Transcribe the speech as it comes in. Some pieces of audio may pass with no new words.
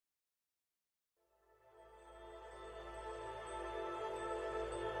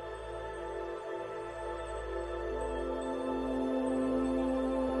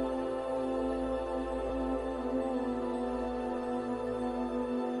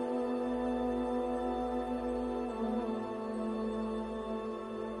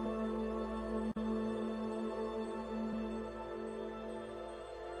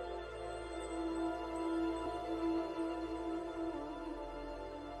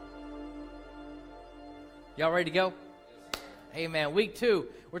Y'all ready to go? Amen. Week 2.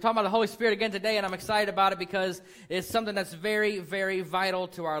 We're talking about the Holy Spirit again today, and I'm excited about it because it's something that's very, very vital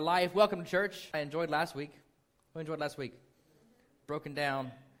to our life. Welcome to church. I enjoyed last week. Who enjoyed last week? Broken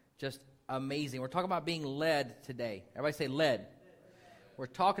down. Just amazing. We're talking about being led today. Everybody say led. We're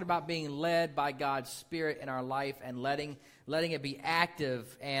talking about being led by God's Spirit in our life and letting it be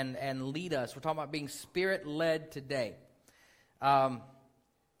active and lead us. We're talking about being Spirit-led today.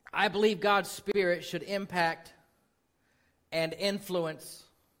 I believe God's Spirit should impact and influence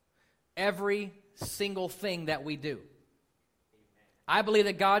every single thing that we do. I believe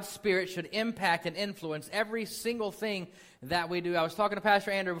that God's Spirit should impact and influence every single thing that we do. I was talking to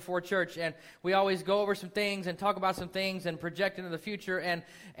Pastor Andrew before church, and we always go over some things and talk about some things and project into the future,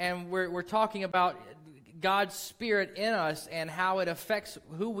 and we're talking about God's Spirit in us and how it affects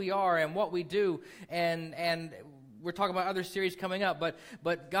who we are and what we do, and we're talking about other series coming up,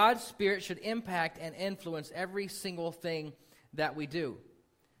 but God's Spirit should impact and influence every single thing that we do.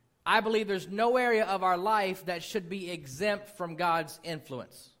 I believe there's no area of our life that should be exempt from God's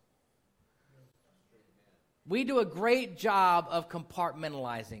influence. We do a great job of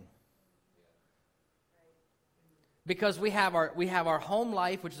compartmentalizing. Because we have our home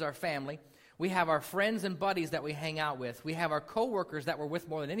life, which is our family. We have our friends and buddies that we hang out with. We have our coworkers that we're with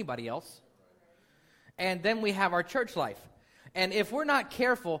more than anybody else. And then we have our church life. And if we're not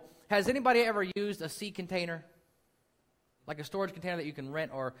careful, has anybody ever used a seed container? Like a storage container that you can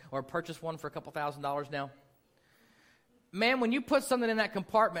rent or purchase one for a couple $1,000s now? Man, when you put something in that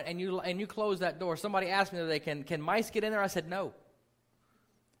compartment and you close that door, somebody asked me the other day, can mice get in there? I said, no.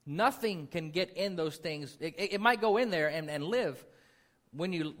 Nothing can get in those things. It might go in there and live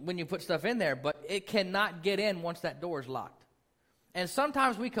when you put stuff in there, but it cannot get in once that door is locked. And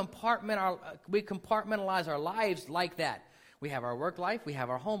sometimes we compartmentalize our lives like that. We have our work life, we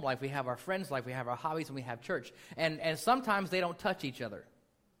have our home life, we have our friends' life, we have our hobbies, and we have church. And sometimes they don't touch each other.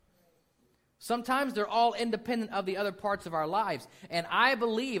 Sometimes they're all independent of the other parts of our lives. And I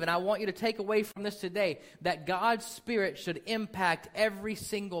believe, and I want you to take away from this today, that God's Spirit should impact every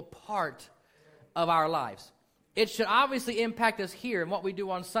single part of our lives. It should obviously impact us here and what we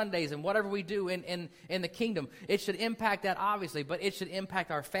do on Sundays and whatever we do in the kingdom. It should impact that, obviously, but it should impact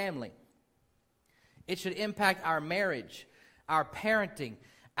our family. It should impact our marriage, our parenting,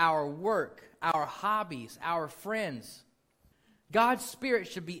 our work, our hobbies, our friends. God's Spirit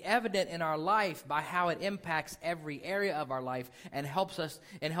should be evident in our life by how it impacts every area of our life and helps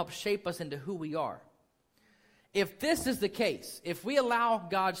shape us into who we are. If this is the case, if we allow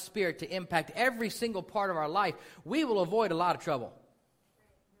God's Spirit to impact every single part of our life, we will avoid a lot of trouble.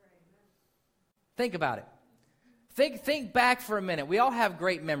 Think about it. Think back for a minute. We all have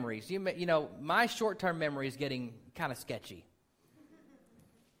great memories. You know, my short-term memory is getting kind of sketchy.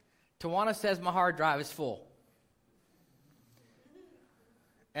 Tawana says my hard drive is full.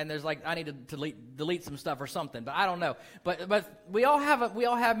 And there's I need to delete some stuff or something, but I don't know. But we all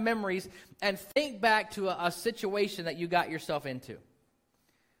have memories, and think back to a situation that you got yourself into,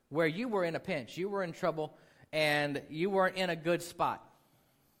 where you were in a pinch, you were in trouble, and you weren't in a good spot.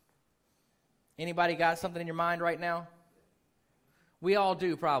 Anybody got something in your mind right now? We all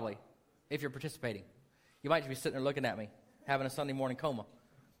do, probably, if you're participating. You might just be sitting there looking at me, having a Sunday morning coma.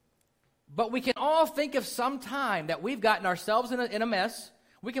 But we can all think of some time that we've gotten ourselves in a mess.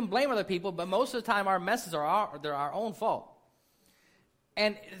 We can blame other people, but most of the time our messes are they're our own fault.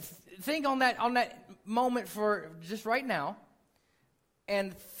 And think on that moment for just right now,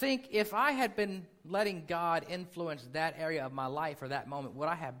 and think if I had been letting God influence that area of my life or that moment, would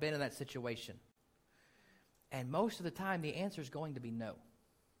I have been in that situation? And most of the time the answer is going to be no.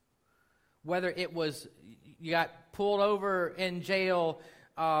 Whether it was you got pulled over in jail,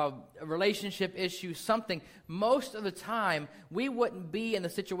 a relationship issue, something, most of the time we wouldn't be in the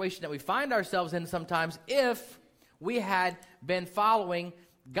situation that we find ourselves in sometimes if we had been following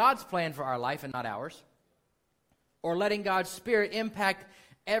God's plan for our life and not ours, or letting God's Spirit impact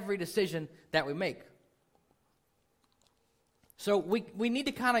every decision that we make. So we need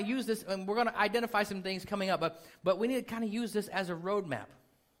to kind of use this, and we're going to identify some things coming up, but we need to kind of use this as a roadmap.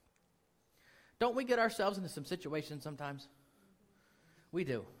 Don't we get ourselves into some situations sometimes? We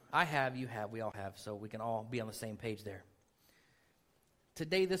do. I have, you have, we all have, so we can all be on the same page there.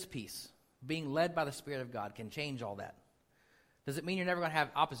 Today, this piece, being led by the Spirit of God, can change all that. Does it mean you're never going to have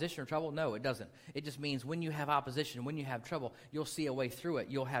opposition or trouble? No, it doesn't. It just means when you have opposition, when you have trouble, you'll see a way through it.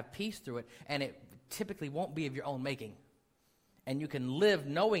 You'll have peace through it, and it typically won't be of your own making. And you can live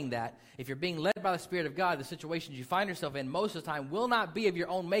knowing that if you're being led by the Spirit of God, the situations you find yourself in most of the time will not be of your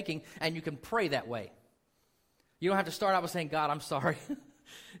own making, and you can pray that way. You don't have to start out with saying, God, I'm sorry.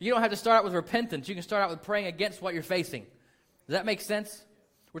 You don't have to start out with repentance. You can start out with praying against what you're facing. Does that make sense?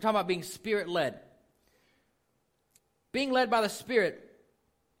 We're talking about being Spirit-led. Being led by the Spirit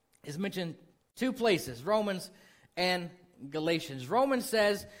is mentioned two places, Romans and Galatians. Romans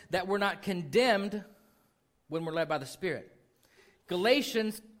says that we're not condemned when we're led by the Spirit.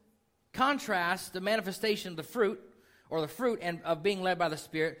 Galatians contrasts the manifestation of the fruit, or the fruit and of being led by the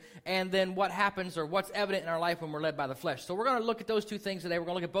Spirit, and then what happens or what's evident in our life when we're led by the flesh. So we're going to look at those two things today. We're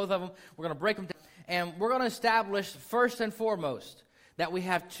going to look at both of them. We're going to break them down. And we're going to establish first and foremost that we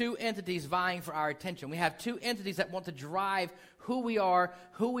have two entities vying for our attention. We have two entities that want to drive who we are,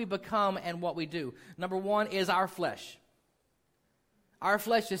 who we become, and what we do. Number one is our flesh. Our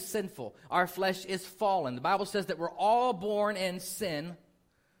flesh is sinful. Our flesh is fallen. The Bible says that we're all born in sin,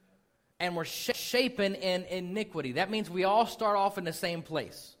 and we're shapen in iniquity. That means we all start off in the same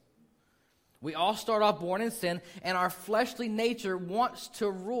place. We all start off born in sin, and our fleshly nature wants to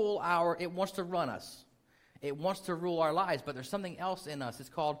it wants to run us. It wants to rule our lives, but there's something else in us. It's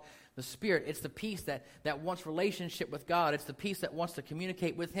called the Spirit. It's the peace that wants relationship with God. It's the peace that wants to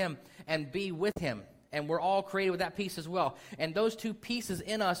communicate with Him and be with Him. And we're all created with that peace as well. And those two pieces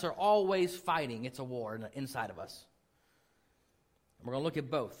in us are always fighting. It's a war inside of us. We're going to look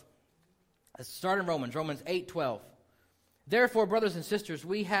at both. Let's start in Romans 8:12. Therefore, brothers and sisters,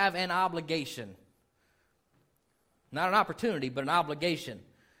 we have an obligation. Not an opportunity, but an obligation.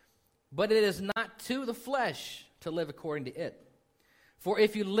 But it is not to the flesh to live according to it. For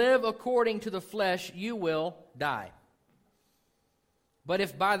if you live according to the flesh, you will die. But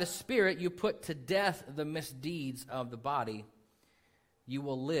if by the Spirit you put to death the misdeeds of the body, you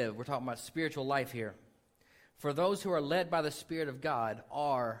will live. We're talking about spiritual life here. For those who are led by the Spirit of God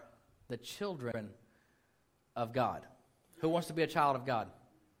are the children of God. Who wants to be a child of God?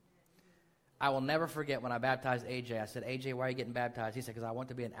 I will never forget when I baptized AJ. I said, AJ, why are you getting baptized? He said, because I want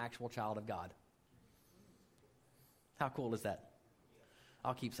to be an actual child of God. How cool is that?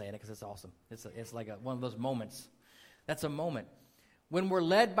 I'll keep saying it because it's awesome. It's like one of those moments. That's a moment. When we're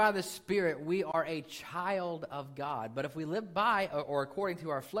led by the Spirit, we are a child of God. But if we live by or according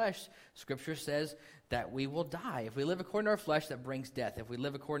to our flesh, Scripture says that we will die. If we live according to our flesh, that brings death. If we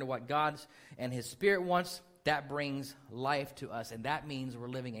live according to what God's and His Spirit wants, that brings life to us. And that means we're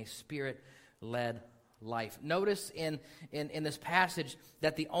living a Spirit-led life. Notice in this passage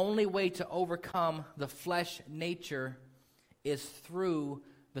that the only way to overcome the flesh nature is through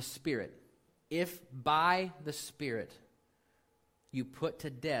the Spirit. If by the Spirit you put to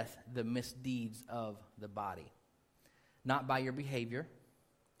death the misdeeds of the body. Not by your behavior,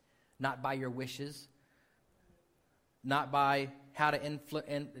 not by your wishes, not by how to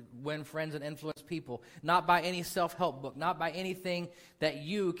win friends and influence people, not by any self-help book, not by anything that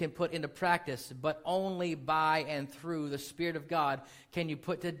you can put into practice, but only by and through the Spirit of God can you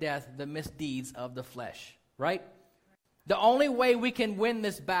put to death the misdeeds of the flesh, right? The only way we can win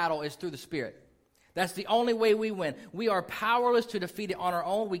this battle is through the Spirit. That's the only way we win. We are powerless to defeat it on our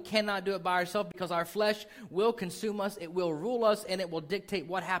own. We cannot do it by ourselves because our flesh will consume us, it will rule us, and it will dictate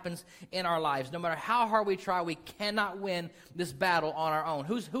what happens in our lives. No matter how hard we try, we cannot win this battle on our own.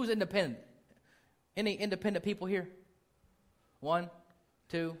 Who's independent? Any independent people here? 1,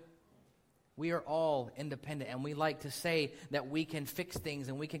 2. We are all independent, and we like to say that we can fix things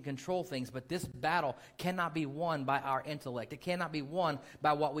and we can control things, but this battle cannot be won by our intellect. It cannot be won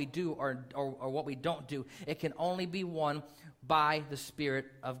by what we do or what we don't do. It can only be won by the Spirit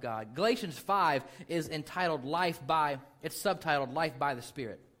of God. Galatians 5 is entitled it's subtitled Life by the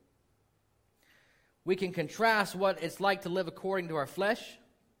Spirit. We can contrast what it's like to live according to our flesh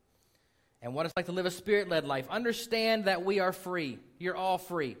and what it's like to live a Spirit-led life. Understand that we are free. You're all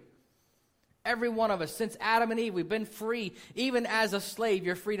free. Every one of us, since Adam and Eve, we've been free. Even as a slave,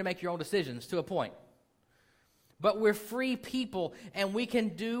 you're free to make your own decisions to a point. But we're free people, and we can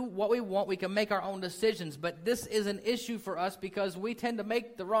do what we want. We can make our own decisions. But this is an issue for us because we tend to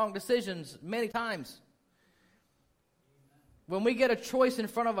make the wrong decisions many times. When we get a choice in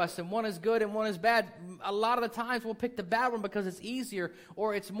front of us, and one is good and one is bad, a lot of the times we'll pick the bad one because it's easier,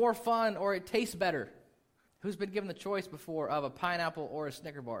 or it's more fun, or it tastes better. Who's been given the choice before of a pineapple or a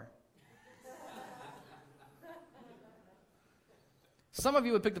Snicker bar? Some of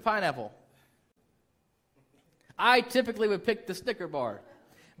you would pick the pineapple. I typically would pick the Snicker bar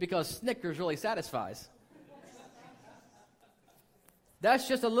because Snickers really satisfies. That's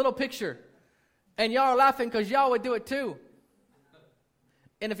just a little picture. And y'all are laughing because y'all would do it too.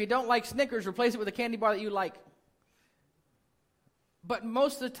 And if you don't like Snickers, replace it with a candy bar that you like. But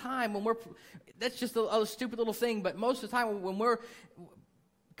most of the time that's just a stupid little thing, but most of the time when we're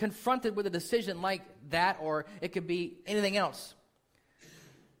confronted with a decision like that, or it could be anything else,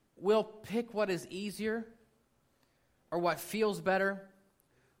 we'll pick what is easier or what feels better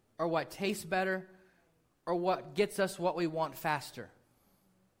or what tastes better or what gets us what we want faster.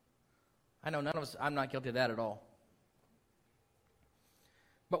 I know none of us, I'm not guilty of that at all.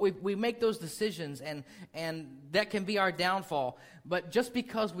 But we make those decisions, and that can be our downfall. But just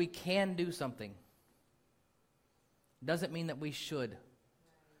because we can do something doesn't mean that we should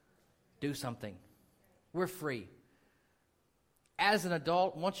do something. We're free. As an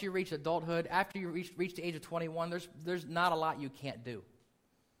adult, once you reach adulthood, after you reach the age of 21, there's not a lot you can't do.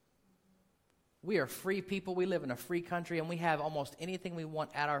 We are free people. We live in a free country, and we have almost anything we want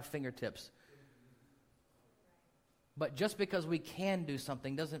at our fingertips. But just because we can do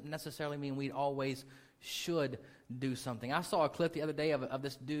something doesn't necessarily mean we always should do something. I saw a clip the other day of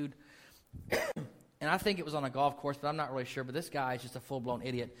this dude, and I think it was on a golf course, but I'm not really sure. But this guy is just a full-blown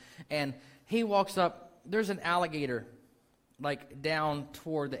idiot. And he walks up. There's an alligator, like, down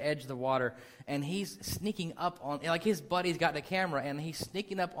toward the edge of the water, and he's sneaking up on, like, his buddy's got the camera, and he's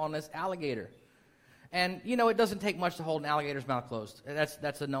sneaking up on this alligator. And, you know, it doesn't take much to hold an alligator's mouth closed.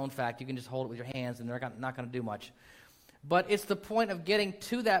 That's a known fact. You can just hold it with your hands, and they're not going to do much. But it's the point of getting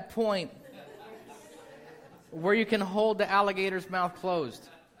to that point where you can hold the alligator's mouth closed.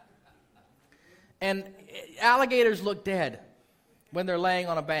 And alligators look dead when they're laying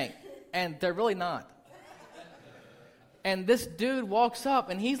on a bank, and they're really not. And this dude walks up,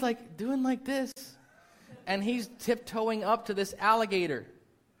 and he's like doing like this, and he's tiptoeing up to this alligator.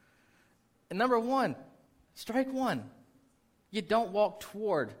 And number one, strike one. You don't walk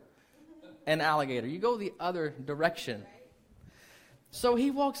toward an alligator. You go the other direction. So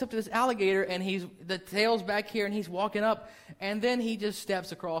he walks up to this alligator, and the tail's back here, and he's walking up, and then he just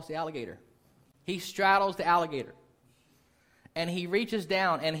steps across the alligator. He straddles the alligator, and he reaches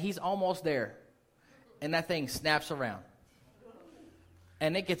down, and he's almost there, and that thing snaps around,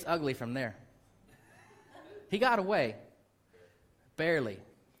 and it gets ugly from there. He got away, barely,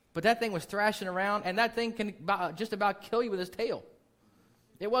 but that thing was thrashing around, and that thing can just about kill you with his tail.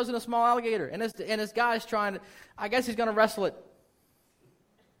 It wasn't a small alligator. And this guy's trying to, I guess he's going to wrestle it.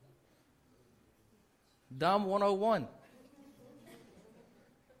 Dumb 101.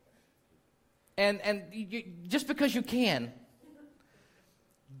 And just because you can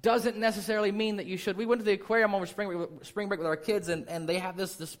doesn't necessarily mean that you should. We went to the aquarium over spring break with our kids, and they have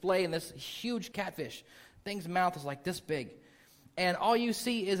this display and this huge catfish. Thing's mouth is like this big. And all you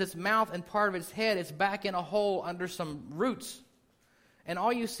see is its mouth and part of its head. It's back in a hole under some roots. And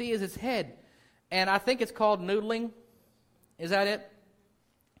all you see is its head. And I think it's called noodling. Is that it?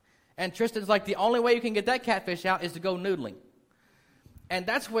 And Tristan's like, the only way you can get that catfish out is to go noodling. And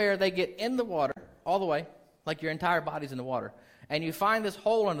that's where they get in the water, all the way, like your entire body's in the water. And you find this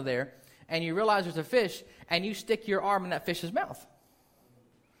hole under there, and you realize there's a fish, and you stick your arm in that fish's mouth.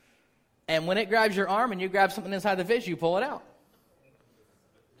 And when it grabs your arm and you grab something inside the fish, you pull it out.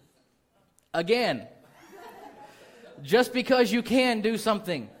 Again. Just because you can do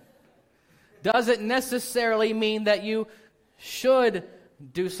something doesn't necessarily mean that you should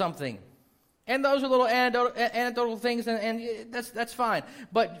do something. And those are little anecdotal things, and that's fine.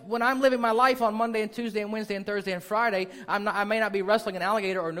 But when I'm living my life on Monday and Tuesday and Wednesday and Thursday and Friday, I may not be wrestling an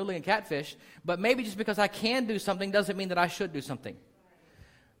alligator or noodling a catfish, but maybe just because I can do something doesn't mean that I should do something.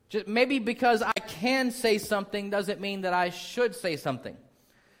 Maybe because I can say something doesn't mean that I should say something.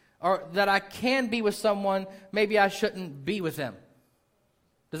 Or that I can be with someone, maybe I shouldn't be with them.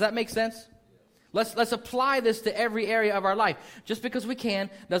 Does that make sense? Let's apply this to every area of our life. Just because we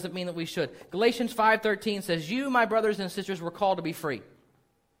can doesn't mean that we should. Galatians 5:13 says, "You, my brothers and sisters, were called to be free.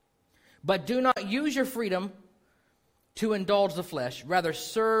 But do not use your freedom to indulge the flesh. Rather,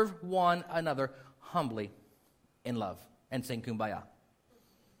 serve one another humbly in love." And sing Kumbaya.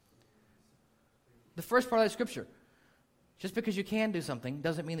 The first part of that scripture. Just because you can do something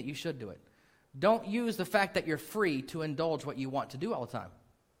doesn't mean that you should do it. Don't use the fact that you're free to indulge what you want to do all the time.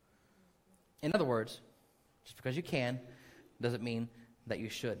 In other words, just because you can doesn't mean that you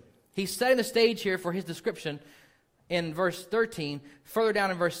should. He's setting the stage here for his description in verse 13. Further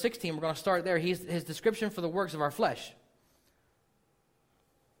down in verse 16, we're going to start there. His description for the works of our flesh.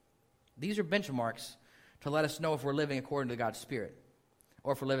 These are benchmarks to let us know if we're living according to God's Spirit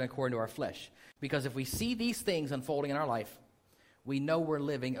or if we're living according to our flesh. Because if we see these things unfolding in our life, we know we're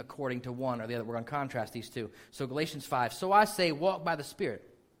living according to one or the other. We're going to contrast these two. So Galatians 5, "So I say, walk by the Spirit,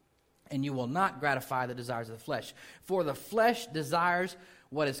 and you will not gratify the desires of the flesh. For the flesh desires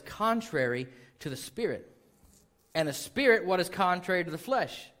what is contrary to the Spirit, and the Spirit what is contrary to the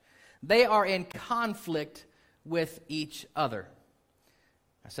flesh. They are in conflict with each other,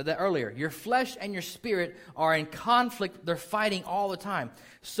 I said that earlier. Your flesh and your spirit are in conflict. They're fighting all the time.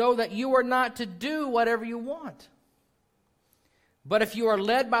 So that you are not to do whatever you want. But if you are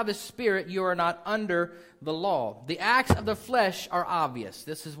led by the Spirit, you are not under the law. The acts of the flesh are obvious.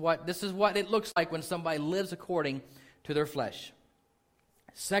 This is what it looks like when somebody lives according to their flesh.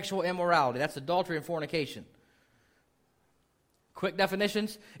 Sexual immorality, that's adultery and fornication. Quick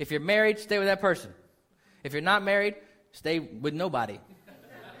definitions: if you're married, stay with that person. If you're not married, stay with nobody.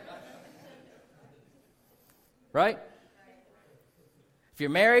 Right? If you're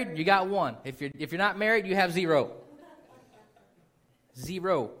married, you got one. If you're not married, you have zero.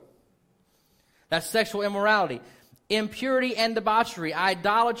 Zero. That's sexual immorality. Impurity and debauchery,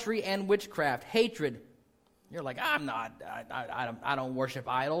 idolatry and witchcraft, hatred. You're like, I don't worship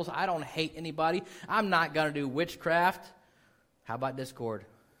idols. I don't hate anybody. I'm not going to do witchcraft. How about discord?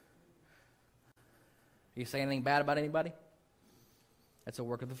 You say anything bad about anybody? That's a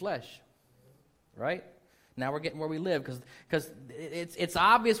work of the flesh. Right? Now we're getting where we live because it's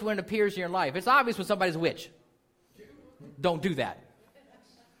obvious when it appears in your life. It's obvious when somebody's a witch. Don't do that.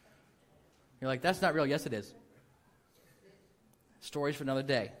 You're like, that's not real. Yes, it is. Stories for another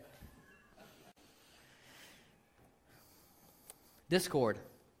day. Discord.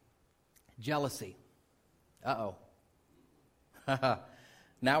 Jealousy. Uh-oh.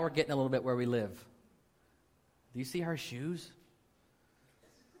 Now we're getting a little bit where we live. Do you see her shoes?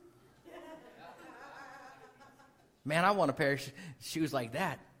 Man, I want a pair of shoes like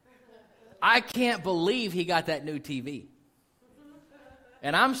that. I can't believe he got that new TV.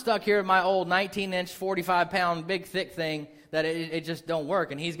 And I'm stuck here with my old 19-inch, 45-pound, big, thick thing that it just don't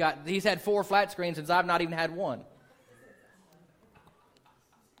work. And he's had 4 flat screens since I've not even had one.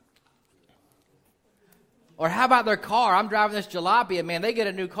 Or how about their car? I'm driving this jalopy, and man, they get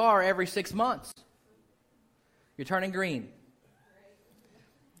a new car every 6 months. You're turning green.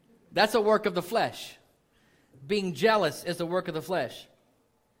 That's a work of the flesh. Being jealous is the work of the flesh.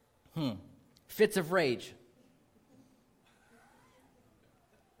 Fits of rage.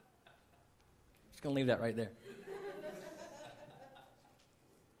 Just going to leave that right there.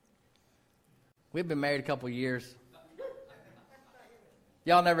 We've been married a couple years.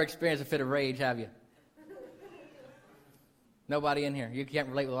 Y'all never experienced a fit of rage, have you? Nobody in here. You can't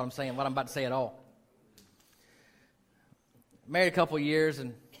relate with what I'm saying, what I'm about to say at all. Married a couple years,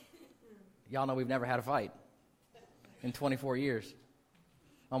 and y'all know we've never had a fight in 24 years.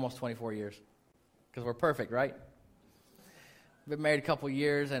 Almost 24 years. Because we're perfect, right? Been married a couple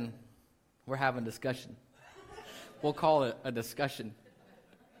years, and we're having a discussion. We'll call it a discussion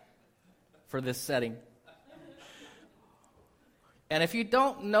for this setting. And if you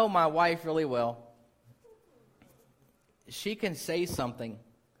don't know my wife really well, she can say something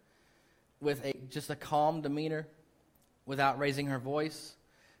with just a calm demeanor without raising her voice,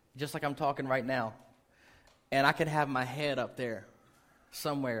 just like I'm talking right now. And I can have my head up there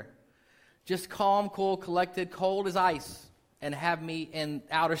somewhere, just calm, cool, collected, cold as ice, and have me in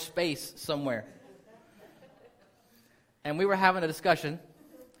outer space somewhere. And we were having a discussion,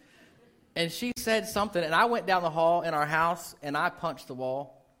 and she said something, and I went down the hall in our house, and I punched the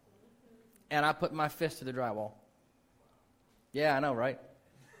wall, and I put my fist to the drywall. Yeah, I know, right?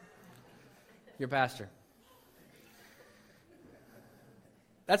 Your pastor.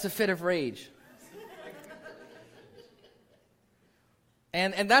 That's a fit of rage.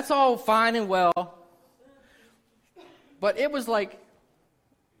 And that's all fine and well. But I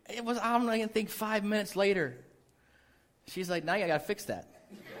don't even think 5 minutes later, she's like, now I got to fix that.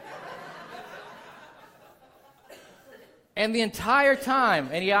 And the entire time,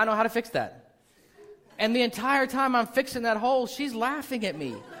 and yeah, I know how to fix that. And the entire time I'm fixing that hole, she's laughing at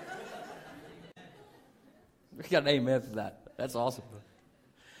me. We got an amen for that. That's awesome.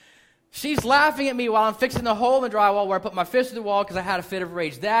 She's laughing at me while I'm fixing the hole in the drywall where I put my fist to the wall because I had a fit of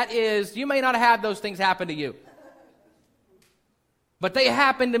rage. That is, you may not have had those things happen to you. But they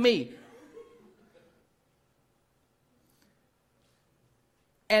happened to me.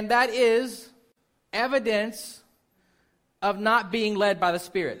 And that is evidence of not being led by the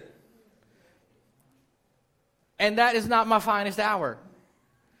Spirit. And that is not my finest hour.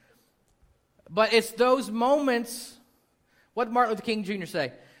 But it's those moments, what did Martin Luther King Jr.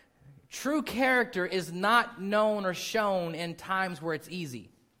 say? True character is not known or shown in times where it's easy.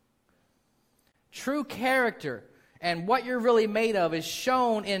 True character and what you're really made of is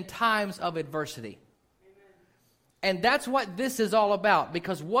shown in times of adversity. Amen. And that's what this is all about,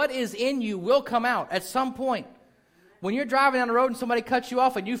 because what is in you will come out at some point. When you're driving down the road and somebody cuts you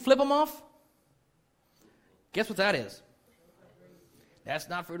off and you flip them off, guess what that is? That's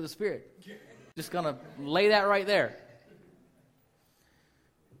not fruit of the Spirit. Just going to lay that right there.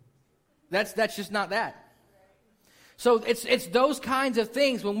 That's just not that. So it's those kinds of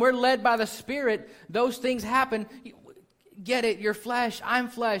things. When we're led by the Spirit, those things happen. Get it, you're flesh, I'm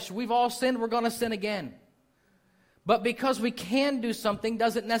flesh. We've all sinned, we're going to sin again. But because we can do something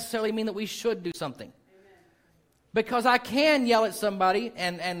doesn't necessarily mean that we should do something. Amen. Because I can yell at somebody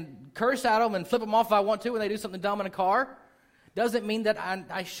and curse at them and flip them off if I want to when they do something dumb in a car, doesn't mean that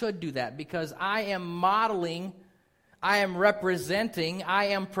I should do that, because I am modeling, I am representing, I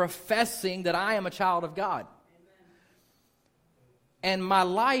am professing that I am a child of God. And my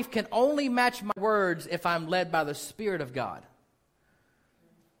life can only match my words if I'm led by the Spirit of God.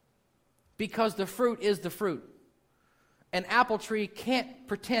 Because the fruit is the fruit. An apple tree can't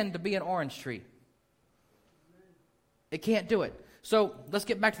pretend to be an orange tree. It can't do it. So let's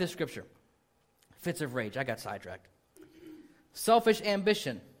get back to this scripture. Fits of rage. I got sidetracked. Selfish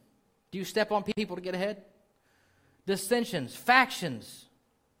ambition. Do you step on people to get ahead? Dissensions, factions.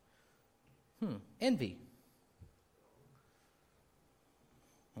 Envy.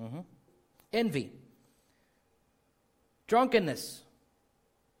 Envy. Drunkenness.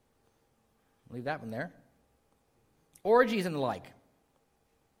 Leave that one there. Orgies and the like.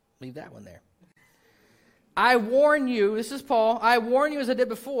 Leave that one there. I warn you, this is Paul, I warn you as I did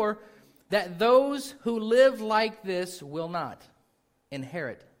before, that those who live like this will not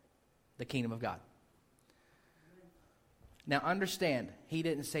inherit the kingdom of God. Now understand, he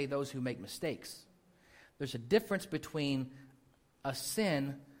didn't say those who make mistakes. There's a difference between a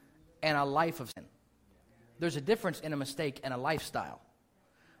sin and a life of sin. There's a difference in a mistake and a lifestyle.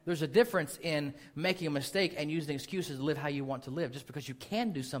 There's a difference in making a mistake and using excuses to live how you want to live. Just because you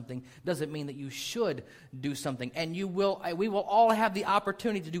can do something doesn't mean that you should do something. And we will all have the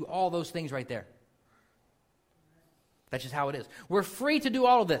opportunity to do all those things right there. That's just how it is. We're free to do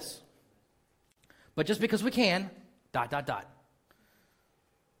all of this. But just because we can, ...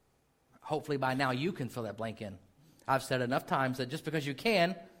 Hopefully by now you can fill that blank in. I've said enough times that just because you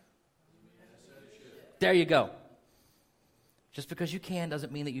can, there you go. Just because you can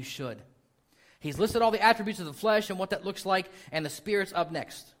doesn't mean that you should. He's listed all the attributes of the flesh and what that looks like, and the Spirit's up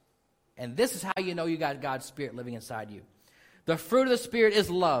next. And this is how you know you got God's Spirit living inside you. The fruit of the Spirit is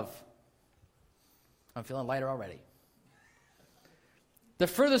love. I'm feeling lighter already. The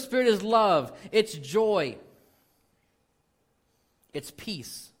fruit of the Spirit is love. It's joy. It's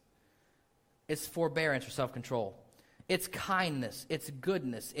peace. It's forbearance or self-control. It's kindness. It's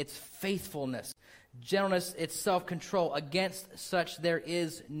goodness. It's faithfulness. Gentleness, it's self-control. Against such there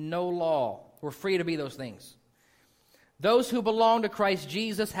is no law. We're free to be those things. Those who belong to Christ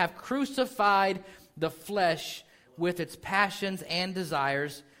Jesus have crucified the flesh with its passions and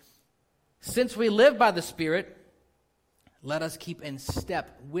desires. Since we live by the Spirit, let us keep in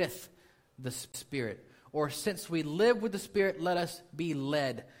step with the Spirit. Or since we live with the Spirit, let us be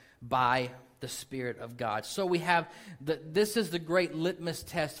led by the Spirit of God. So we have, this is the great litmus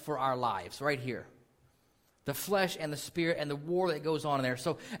test for our lives right here. The flesh and the Spirit and the war that goes on in there.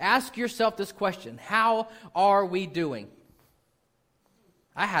 So ask yourself this question. How are we doing?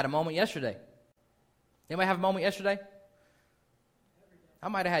 I had a moment yesterday. Anybody have a moment yesterday? I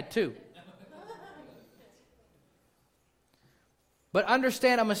might have had two. But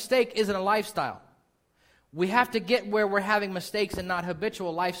understand, a mistake isn't a lifestyle. We have to get where we're having mistakes and not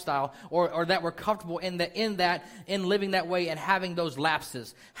habitual lifestyle, or that we're comfortable in living that way and having those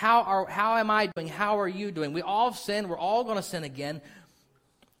lapses. How am I doing? How are you doing? We all sin. We're all going to sin again.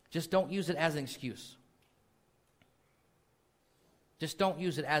 Just don't use it as an excuse. Just don't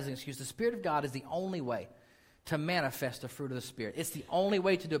use it as an excuse. The Spirit of God is the only way to manifest the fruit of the Spirit. It's the only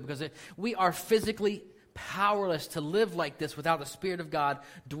way to do it, because we are physically powerless to live like this without the Spirit of God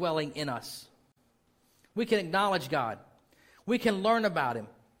dwelling in us. We can acknowledge God. We can learn about Him.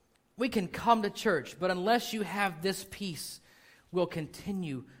 We can come to church. But unless you have this peace, we'll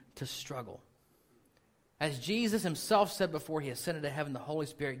continue to struggle. As Jesus Himself said before He ascended to heaven, the Holy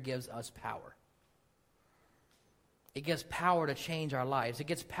Spirit gives us power. It gives power to change our lives. It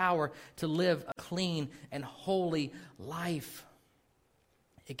gives power to live a clean and holy life.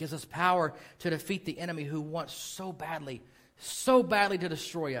 It gives us power to defeat the enemy who wants so badly to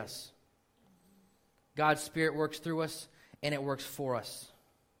destroy us. God's Spirit works through us, and it works for us.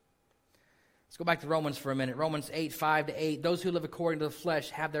 Let's go back to Romans for a minute. Romans 8:5-8. Those who live according to the flesh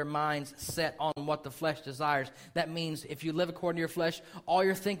have their minds set on what the flesh desires. That means if you live according to your flesh, all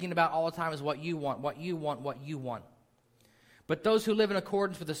you're thinking about all the time is what you want, what you want, what you want. But those who live in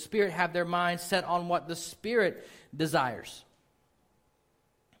accordance with the Spirit have their minds set on what the Spirit desires.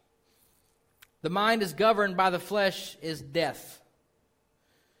 The mind is governed by the flesh is death.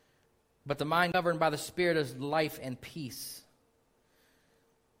 But the mind governed by the Spirit is life and peace.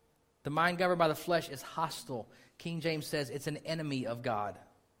 The mind governed by the flesh is hostile. King James says it's an enemy of God.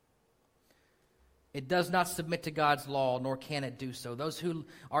 It does not submit to God's law, nor can it do so. Those who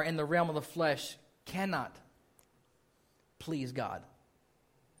are in the realm of the flesh cannot please God.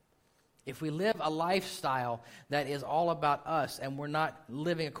 If we live a lifestyle that is all about us and we're not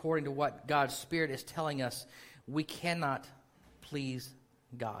living according to what God's Spirit is telling us, we cannot please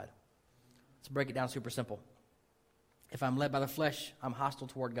God. Let's break it down super simple. If I'm led by the flesh, I'm hostile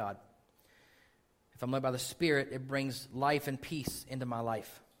toward God. If I'm led by the Spirit, it brings life and peace into my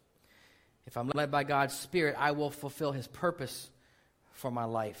life. If I'm led by God's Spirit, I will fulfill His purpose for my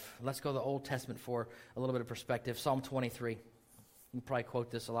life. Let's go to the Old Testament for a little bit of perspective. Psalm 23. You can probably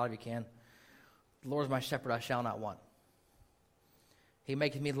quote this. A lot of you can. The Lord is my shepherd, I shall not want. He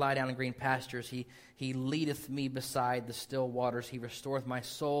maketh me lie down in green pastures. He leadeth me beside the still waters. He restoreth my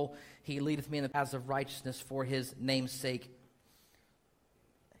soul. He leadeth me in the paths of righteousness for His name's sake.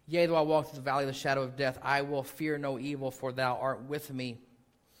 Yea, though I walk through the valley of the shadow of death, I will fear no evil, for Thou art with me.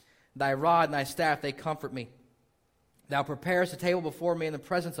 Thy rod and Thy staff, they comfort me. Thou preparest a table before me in the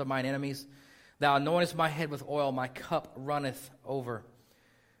presence of mine enemies. Thou anointest my head with oil, my cup runneth over.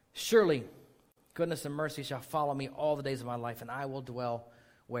 Surely goodness and mercy shall follow me all the days of my life, and I will dwell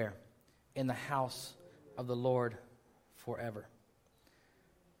where? In the house of the Lord forever.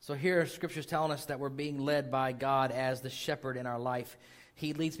 So here Scripture's telling us that we're being led by God as the shepherd in our life.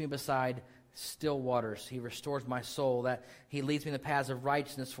 He leads me beside still waters. He restores my soul. That He leads me in the paths of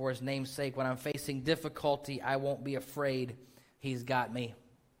righteousness for His name's sake. When I'm facing difficulty, I won't be afraid. He's got me.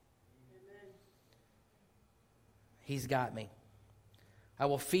 Amen. He's got me. I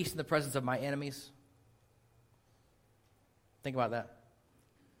will feast in the presence of my enemies. Think about that.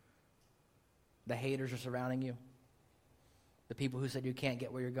 The haters are surrounding you. The people who said you can't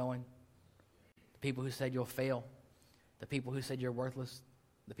get where you're going. The people who said you'll fail. The people who said you're worthless.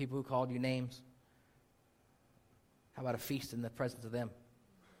 The people who called you names. How about a feast in the presence of them?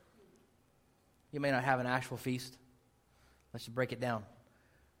 You may not have an actual feast. Let's just break it down.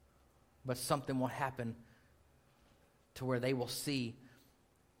 But something will happen to where they will see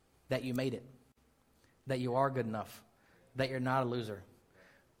that you made it, that you are good enough, that you're not a loser.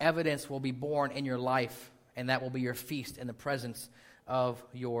 Evidence will be born in your life, and that will be your feast in the presence of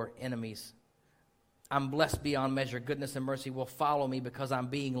your enemies. I'm blessed beyond measure. Goodness and mercy will follow me because I'm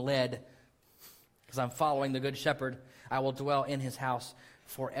being led, because I'm following the Good Shepherd. I will dwell in His house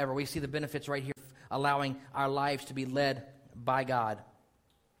forever. We see the benefits right here, allowing our lives to be led by God.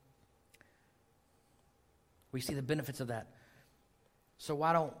 We see the benefits of that. So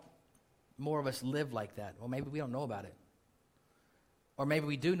why don't more of us live like that? Well, maybe we don't know about it. Or maybe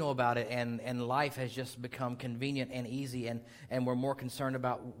we do know about it, and life has just become convenient and easy, and we're more concerned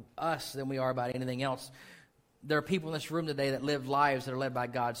about us than we are about anything else. There are people in this room today that live lives that are led by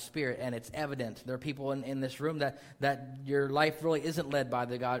God's Spirit, and it's evident. There are people in this room that your life really isn't led by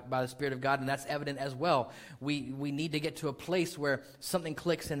the Spirit of God, and that's evident as well. We need to get to a place where something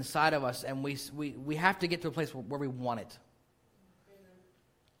clicks inside of us, and we have to get to a place where we want it.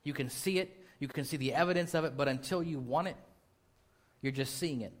 You can see it, you can see the evidence of it, but until you want it, you're just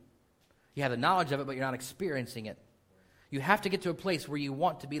seeing it. You have the knowledge of it, but you're not experiencing it. You have to get to a place where you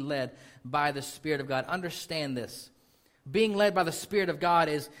want to be led by the Spirit of God. Understand this. Being led by the Spirit of God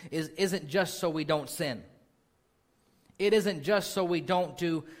isn't just so we don't sin. It isn't just so we don't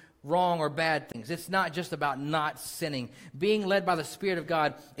do wrong or bad things. It's not just about not sinning. Being led by the Spirit of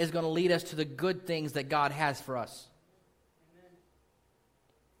God is going to lead us to the good things that God has for us. Amen.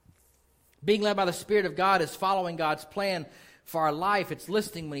 Being led by the Spirit of God is following God's plan for our life. It's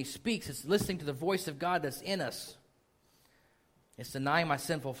listening when He speaks. It's listening to the voice of God that's in us. It's denying my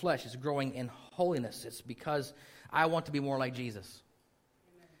sinful flesh. It's growing in holiness. It's because I want to be more like Jesus.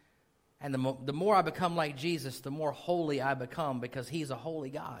 Amen. And the more I become like Jesus, the more holy I become, because He's a holy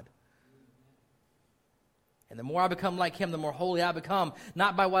God. And the more I become like Him, the more holy I become,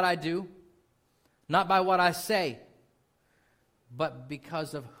 not by what I do, not by what I say, but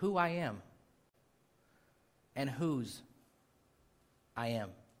because of who I am and whose I am.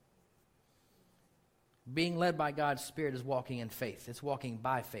 Being led by God's Spirit is walking in faith. It's walking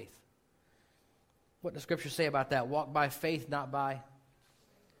by faith. What does Scripture say about that? Walk by faith, not by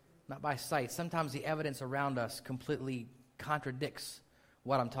sight. Sometimes the evidence around us completely contradicts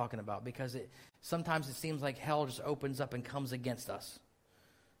what I'm talking about, because sometimes it seems like hell just opens up and comes against us.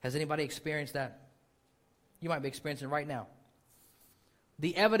 Has anybody experienced that? You might be experiencing it right now.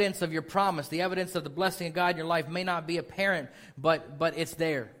 The evidence of your promise, the evidence of the blessing of God in your life may not be apparent, but it's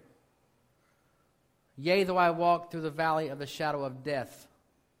there. Yea, though I walk through the valley of the shadow of death,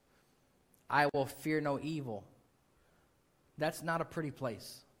 I will fear no evil. That's not a pretty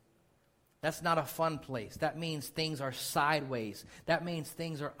place. That's not a fun place. That means things are sideways. That means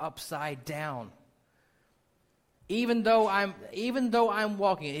things are upside down. Even though I'm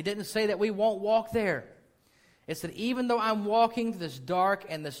walking, it didn't say that we won't walk there. It said, even though I'm walking this dark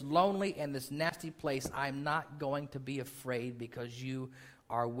and this lonely and this nasty place, I'm not going to be afraid because you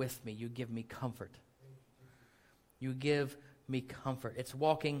are with me. You give me comfort. You give me comfort. It's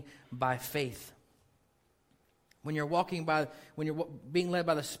walking by faith. When you're being led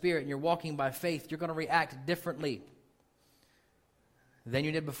by the Spirit and you're walking by faith, you're going to react differently than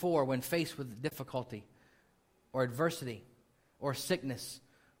you did before when faced with difficulty or adversity or sickness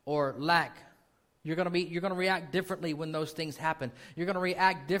or lack. You're going to react differently when those things happen. You're going to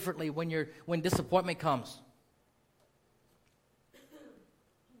react differently when disappointment comes.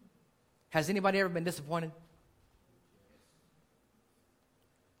 Has anybody ever been disappointed?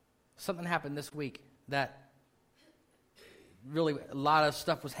 Something happened this week that really a lot of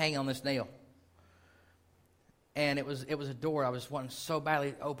stuff was hanging on this nail. And it was a door I was wanting so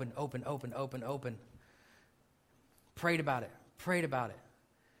badly open. Prayed about it.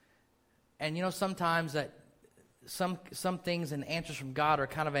 And you know, sometimes that some things and answers from God are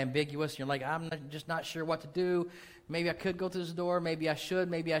kind of ambiguous. You're like, just not sure what to do. Maybe I could go through this door. Maybe I should.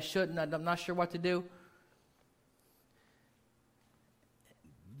 Maybe I shouldn't. I'm not sure what to do.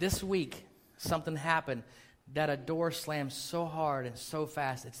 This week, something happened that a door slammed so hard and so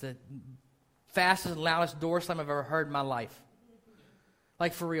fast. It's the fastest and loudest door slam I've ever heard in my life.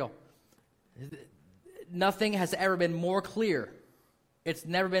 Like, for real. Nothing has ever been more clear. It's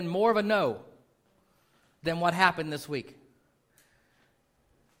never been more of a no than what happened this week.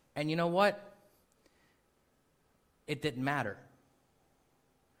 And you know what? It didn't matter.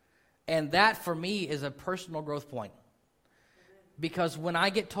 And that, for me, is a personal growth point. Because when I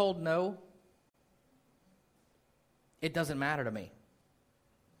get told no, it doesn't matter to me.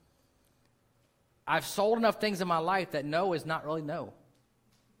 I've sold enough things in my life that no is not really no.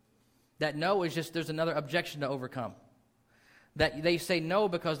 That no is just there's another objection to overcome. That they say no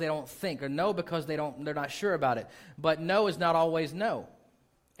because they don't think, or no because they're not sure about it. But no is not always no.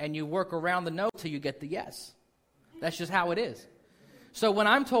 And you work around the no till you get the yes. That's just how it is. So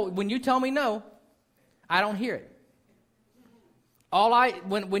when you tell me no, I don't hear it.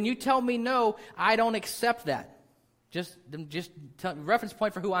 When you tell me no, I don't accept that. Reference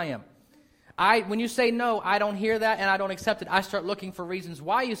point for who I am. When you say no, I don't hear that and I don't accept it. I start looking for reasons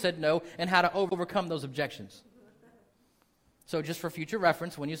why you said no and how to overcome those objections. So just for future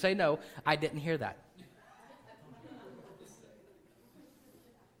reference, when you say no, I didn't hear that.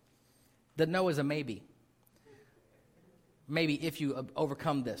 The no is a maybe. Maybe if you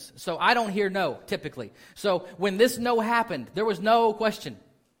overcome this. So I don't hear no, typically. So when this no happened, there was no question.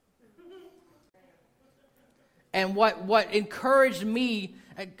 And what encouraged me,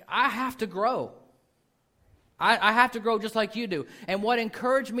 I have to grow. I have to grow just like you do. And what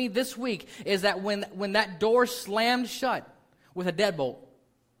encouraged me this week is that when that door slammed shut with a deadbolt,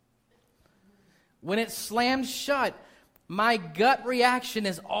 when it slammed shut, my gut reaction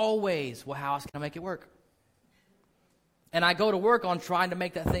is always, well, how else can I make it work? And I go to work on trying to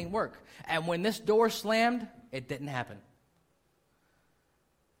make that thing work. And when this door slammed, it didn't happen.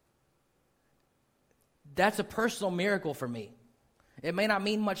 That's a personal miracle for me. It may not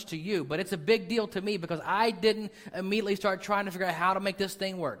mean much to you, but it's a big deal to me because I didn't immediately start trying to figure out how to make this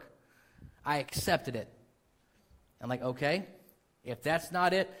thing work. I accepted it. I'm like, okay, if that's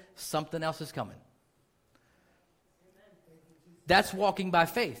not it, something else is coming. That's walking by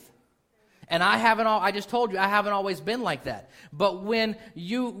faith. And I just told you, I haven't always been like that. But when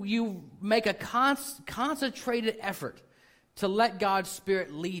you make a concentrated effort to let God's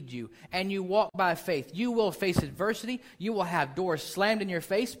Spirit lead you, and you walk by faith, you will face adversity, you will have doors slammed in your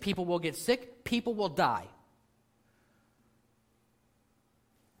face, people will get sick, people will die.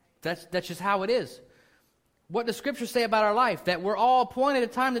 That's just how it is. What does Scripture say about our life? That we're all appointed a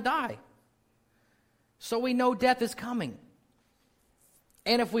time to die. So we know death is coming.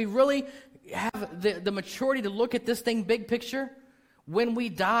 And if we really have the maturity to look at this thing big picture, when we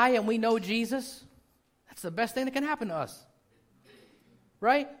die and we know Jesus, that's the best thing that can happen to us.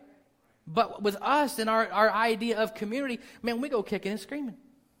 Right? But with us and our idea of community, man, we go kicking and screaming.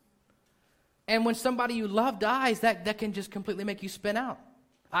 And when somebody you love dies, that can just completely make you spin out.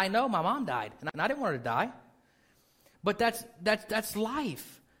 I know my mom died, and I didn't want her to die. But that's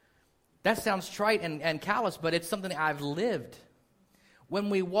life. That sounds trite and callous, but it's something that I've lived. When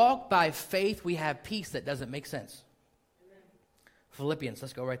we walk by faith, we have peace that doesn't make sense. Amen. Philippians,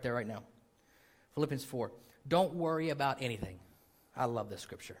 let's go right there right now. Philippians 4. Don't worry about anything. I love this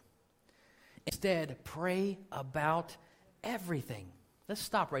scripture. Instead, pray about everything. Let's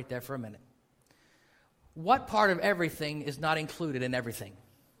stop right there for a minute. what part of everything is not included in everything?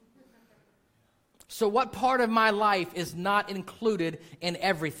 So what part of my life is not included in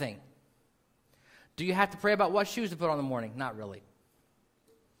everything? Do you have to pray about what shoes to put on in the morning? Not really.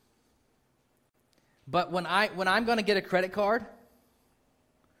 But when I'm going to get a credit card,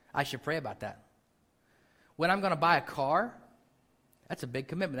 I should pray about that. When I'm going to buy a car, that's a big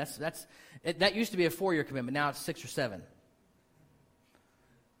commitment. That used to be a 4-year commitment. Now it's 6 or 7.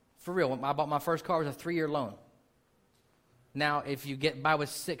 For real, when I bought my first car, it was a 3-year loan. Now, if you get by with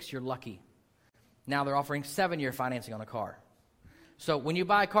 6, you're lucky. Now they're offering 7-year financing on a car. So when you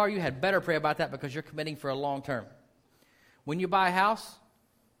buy a car, you had better pray about that because you're committing for a long term. When you buy a house,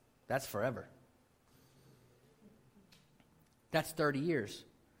 that's forever. That's 30 years.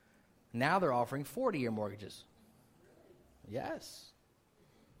 Now they're offering 40-year mortgages. Yes.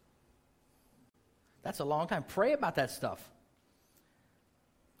 That's a long time. Pray about that stuff.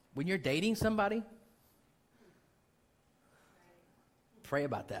 When you're dating somebody, pray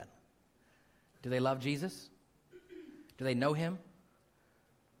about that. Do they love Jesus? Do they know him?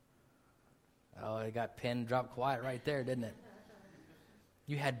 Oh, it got pin dropped quiet right there, didn't it?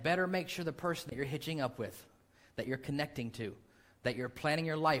 You had better make sure the person that you're hitching up with, that you're connecting to, that you're planning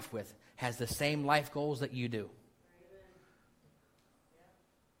your life with, has the same life goals that you do.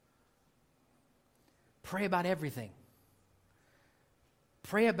 Pray about everything.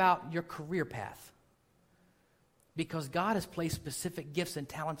 Pray about your career path. Because God has placed specific gifts and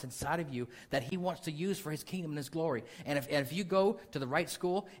talents inside of you that he wants to use for his kingdom and his glory. And if you go to the right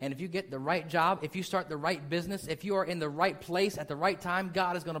school, and if you get the right job, if you start the right business, if you are in the right place at the right time,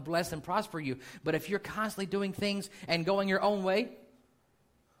 God is going to bless and prosper you. But if you're constantly doing things and going your own way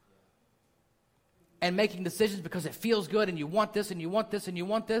and making decisions because it feels good and you want this and you want this and you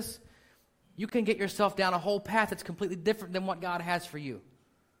want this, you can get yourself down a whole path that's completely different than what God has for you.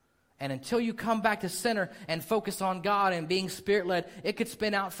 And until you come back to center and focus on God and being Spirit-led, it could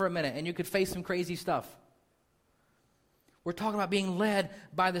spin out for a minute and you could face some crazy stuff. We're talking about being led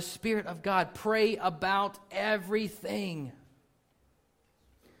by the Spirit of God. Pray about everything.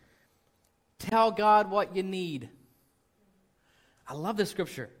 Tell God what you need. I love this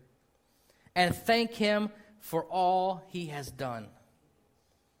scripture. And thank him for all he has done.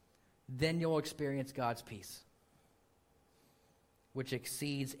 Then you'll experience God's peace, which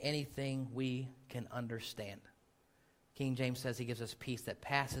exceeds anything we can understand. King James says he gives us peace that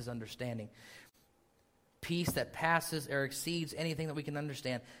passes understanding. Peace that passes or exceeds anything that we can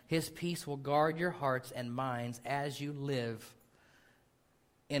understand. His peace will guard your hearts and minds as you live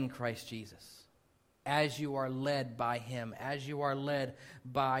in Christ Jesus. As you are led by him. As you are led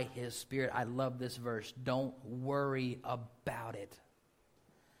by his Spirit. I love this verse. Don't worry about it.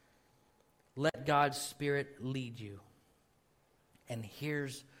 Let God's Spirit lead you. And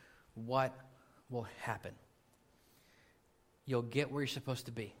here's what will happen. You'll get where you're supposed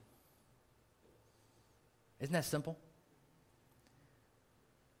to be. Isn't that simple?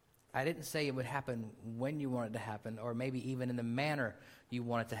 I didn't say it would happen when you want it to happen, or maybe even in the manner you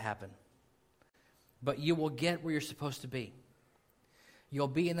want it to happen. But you will get where you're supposed to be. You'll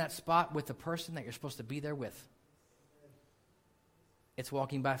be in that spot with the person that you're supposed to be there with. It's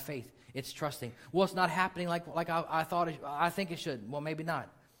walking by faith. It's trusting. Well, it's not happening like I thought. I think it should. Well, maybe not.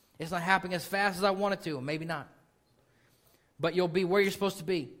 It's not happening as fast as I want it to. Maybe not. But you'll be where you're supposed to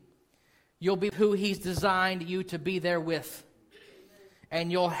be. You'll be who he's designed you to be there with.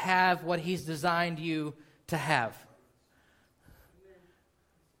 And you'll have what he's designed you to have.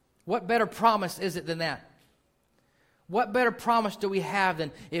 What better promise is it than that? What better promise do we have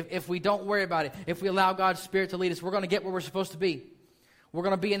than if we don't worry about it, if we allow God's Spirit to lead us, we're going to get where we're supposed to be. We're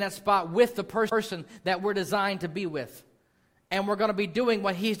going to be in that spot with the person that we're designed to be with. And we're going to be doing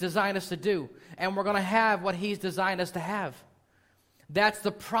what he's designed us to do. And we're going to have what he's designed us to have. That's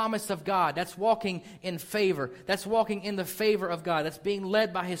the promise of God. That's walking in favor. That's walking in the favor of God. That's being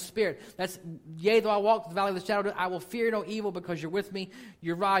led by his Spirit. That's, yea, though I walk through the valley of the shadow of death, I will fear no evil because you're with me.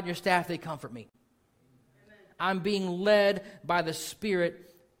 Your rod and your staff, they comfort me. Amen. I'm being led by the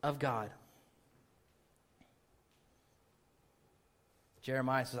Spirit of God.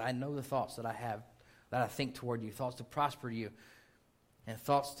 Jeremiah says, I know the thoughts that I have, that I think toward you, thoughts to prosper you, and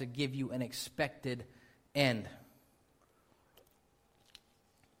thoughts to give you an expected end.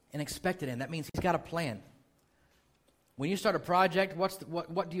 An expected end. That means he's got a plan. When you start a project,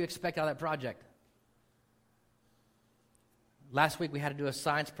 what do you expect out of that project? Last week we had to do a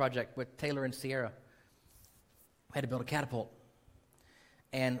science project with Taylor and Sierra. We had to build a catapult.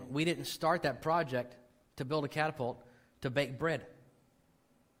 And we didn't start that project to build a catapult to bake bread.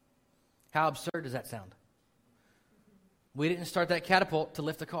 How absurd does that sound? We didn't start that catapult to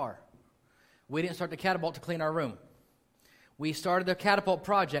lift a car. We didn't start the catapult to clean our room. We started the catapult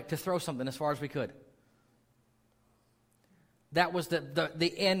project to throw something as far as we could. That was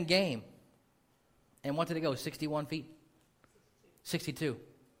the end game. And what did it go? 61 feet? 62.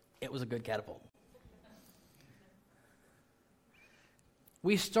 It was a good catapult.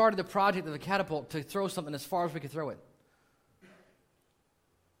 We started the project of the catapult to throw something as far as we could throw it.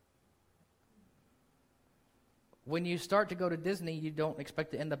 When you start to go to Disney, you don't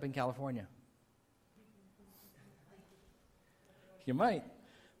expect to end up in California. You might.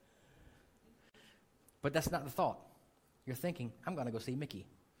 But that's not the thought. You're thinking, I'm going to go see Mickey.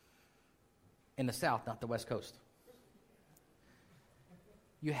 In the South, not the West Coast.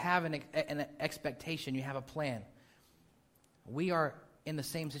 You have an expectation. You have a plan. We are in the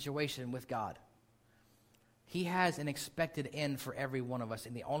same situation with God. He has an expected end for every one of us.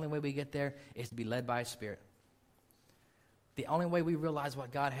 And the only way we get there is to be led by His Spirit. The only way we realize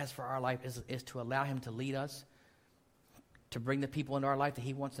what God has for our life is to allow Him to lead us, to bring the people into our life that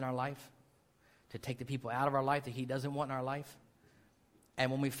He wants in our life, to take the people out of our life that He doesn't want in our life. And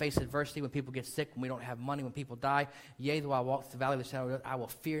when we face adversity, when people get sick, when we don't have money, when people die, yea, though I walk through the valley of the shadow of death, I will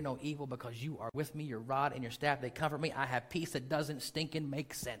fear no evil because you are with me, your rod and your staff, they comfort me. I have peace that doesn't stinking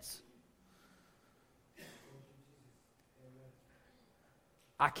make sense.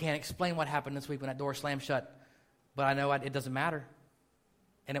 I can't explain what happened this week when that door slammed shut, but I know it doesn't matter.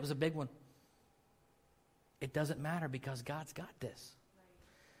 And it was a big one. It doesn't matter because God's got this.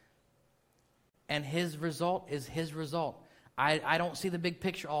 And His result is His result. I don't see the big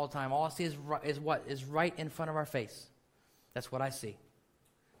picture all the time. All I see is what is right in front of our face. That's what I see.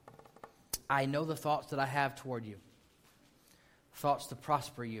 I know the thoughts that I have toward you. Thoughts to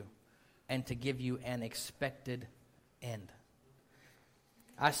prosper you and to give you an expected end.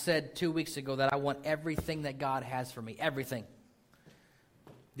 I said 2 weeks ago that I want everything that God has for me. Everything.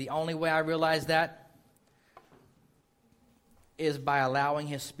 The only way I realize that is by allowing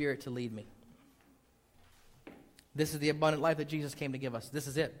His Spirit to lead me. This is the abundant life that Jesus came to give us. This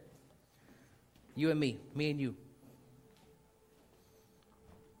is it. You and me and you.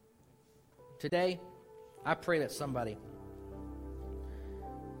 Today, I pray that somebody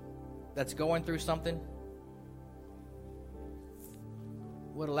that's going through something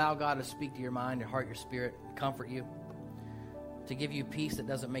would allow God to speak to your mind, your heart, your spirit, comfort you, to give you peace that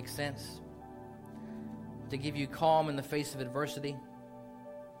doesn't make sense, to give you calm in the face of adversity,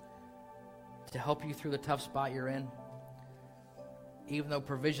 to help you through the tough spot you're in. Even though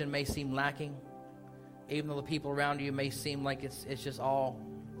provision may seem lacking, even though the people around you may seem like it's just all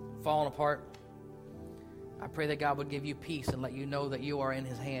falling apart, I pray that God would give you peace and let you know that you are in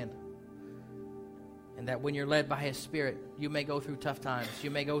His hand. And that when you're led by His Spirit, you may go through tough times, you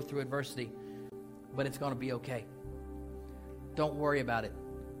may go through adversity, but it's going to be okay. Don't worry about it.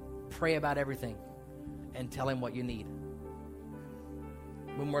 Pray about everything and tell Him what you need.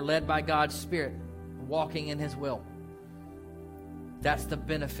 When we're led by God's Spirit, walking in His will, that's the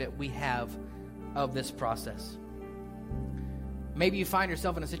benefit we have of this process. Maybe you find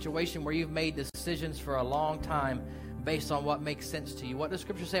yourself in a situation where you've made decisions for a long time based on what makes sense to you. What does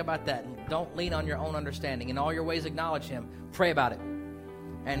Scripture say about that? Don't lean on your own understanding. In all your ways acknowledge Him. Pray about it.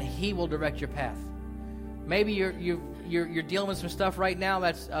 And He will direct your path. Maybe you're dealing with some stuff right now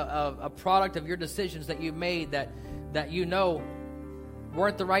that's a product of your decisions that you made that you know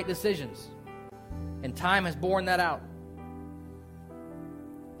weren't the right decisions. And time has borne that out.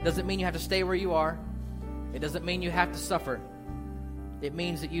 Doesn't mean you have to stay where you are. It doesn't mean you have to suffer. It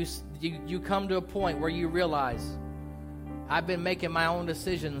means that you come to a point where you realize, I've been making my own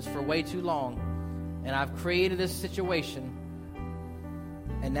decisions for way too long, and I've created this situation,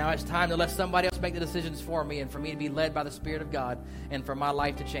 and now it's time to let somebody else make the decisions for me and for me to be led by the Spirit of God and for my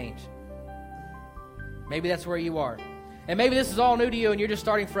life to change. Maybe that's where you are. And maybe this is all new to you and you're just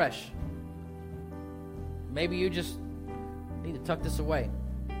starting fresh. Maybe you just need to tuck this away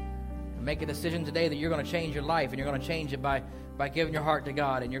and make a decision today that you're going to change your life, and you're going to change it by giving your heart to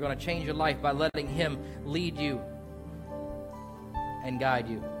God, and you're going to change your life by letting Him lead you and guide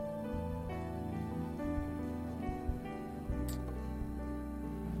you.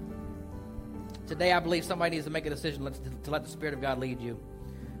 Today I believe somebody needs to make a decision to let the Spirit of God lead you.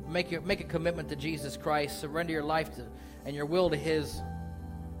 Make a commitment to Jesus Christ. Surrender your life to and your will to His.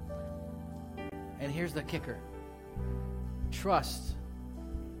 And here's the kicker. Trust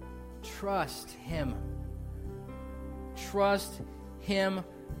Him. Trust Him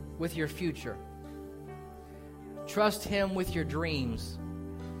with your future. Trust Him with your dreams.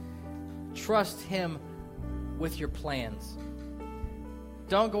 Trust Him with your plans.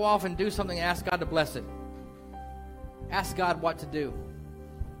 Don't go off and do something and ask God to bless it. Ask God what to do.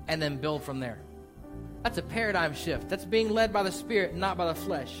 and then build from there. That's a paradigm shift. That's being led by the Spirit, not by the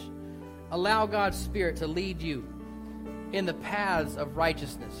flesh. Allow God's Spirit to lead you in the paths of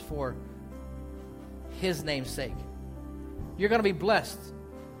righteousness for His name's sake. You're going to be blessed.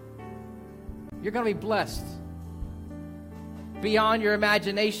 You're going to be blessed. Beyond your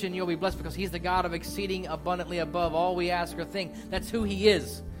imagination, you'll be blessed because He's the God of exceeding abundantly above all we ask or think. That's who He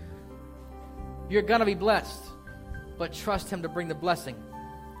is. You're going to be blessed, but trust Him to bring the blessing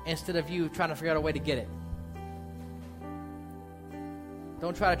instead of you trying to figure out a way to get it.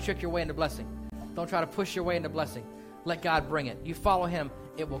 Don't try to trick your way into blessing. Don't try to push your way into blessing. Let God bring it. You follow Him,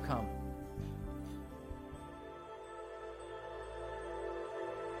 it will come.